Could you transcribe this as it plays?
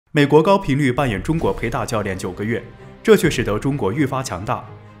美国高频率扮演中国陪打教练9个月，这却使得中国愈发强大。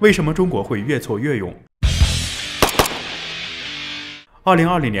为什么中国会越挫越勇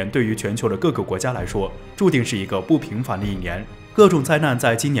？2020年对于全球的各个国家来说，注定是一个不平凡的一年。各种灾难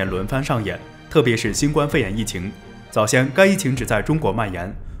在今年轮番上演，特别是新冠肺炎疫情。早先该疫情只在中国蔓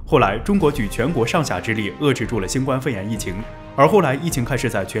延，后来中国举全国上下之力遏制住了新冠肺炎疫情，而后来疫情开始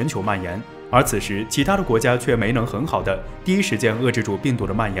在全球蔓延，而此时其他的国家却没能很好的第一时间遏制住病毒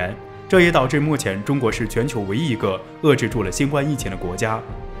的蔓延，这也导致目前中国是全球唯一一个遏制住了新冠疫情的国家。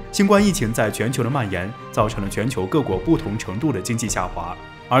新冠疫情在全球的蔓延，造成了全球各国不同程度的经济下滑，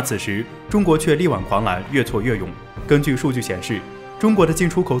而此时中国却力挽狂澜，越挫越勇。根据数据显示，中国的进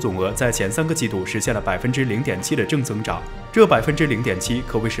出口总额在前3个季度实现了0.7%的正增长，这0.7%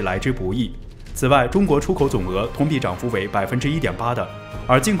可谓是来之不易。此外，中国出口总额同比涨幅为1.8%的，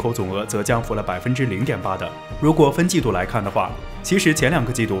而进口总额则降幅了0.8%的。如果分季度来看的话，其实前2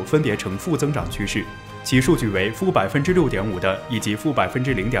个季度分别呈负增长趋势，其数据为-6.5%的以及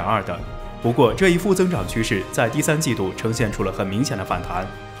-0.2%的。不过，这一负增长趋势在第3季度呈现出了很明显的反弹，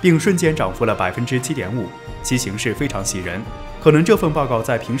并瞬间涨幅了7.5%，其形势非常喜人。可能这份报告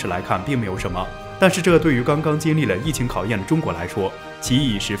在平时来看并没有什么，但是这对于刚刚经历了疫情考验的中国来说，其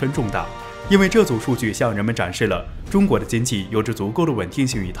意义十分重大。因为这组数据向人们展示了中国的经济有着足够的稳定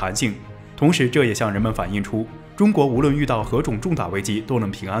性与弹性，同时这也向人们反映出中国无论遇到何种重大危机都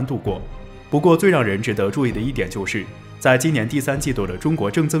能平安度过。不过，最让人值得注意的一点就是，在今年第3季度的中国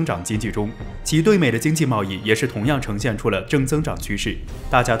正增长经济中，其对美的经济贸易也是同样呈现出了正增长趋势。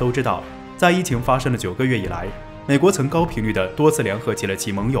大家都知道，在疫情发生的9个月以来，美国曾高频率的多次联合起了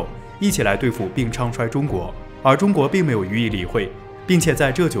其盟友，一起来对付并唱衰中国，而中国并没有予以理会，并且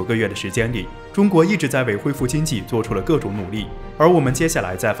在这9个月的时间里，中国一直在为恢复经济做出了各种努力。而我们接下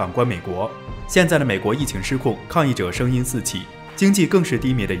来再反观美国，现在的美国疫情失控，抗议者声音四起，经济更是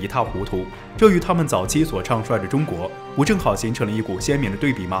低迷的一塌糊涂，这与他们早期所唱衰的中国，不正好形成了一股鲜明的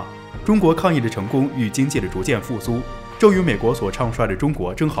对比吗？中国抗疫的成功与经济的逐渐复苏，这与美国所唱衰的中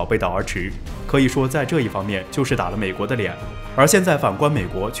国正好背道而驰，可以说在这一方面就是打了美国的脸。而现在反观美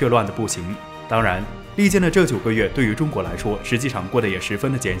国却乱得不行。当然，历经的这9个月对于中国来说，实际上过得也十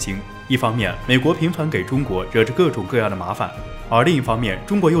分的艰辛。一方面，美国频繁给中国惹着各种各样的麻烦，而另一方面，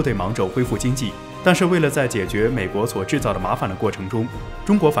中国又得忙着恢复经济。但是为了在解决美国所制造的麻烦的过程中，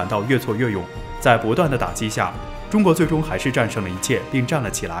中国反倒越挫越勇，在不断的打击下，中国最终还是战胜了一切并站了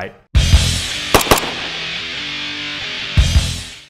起来。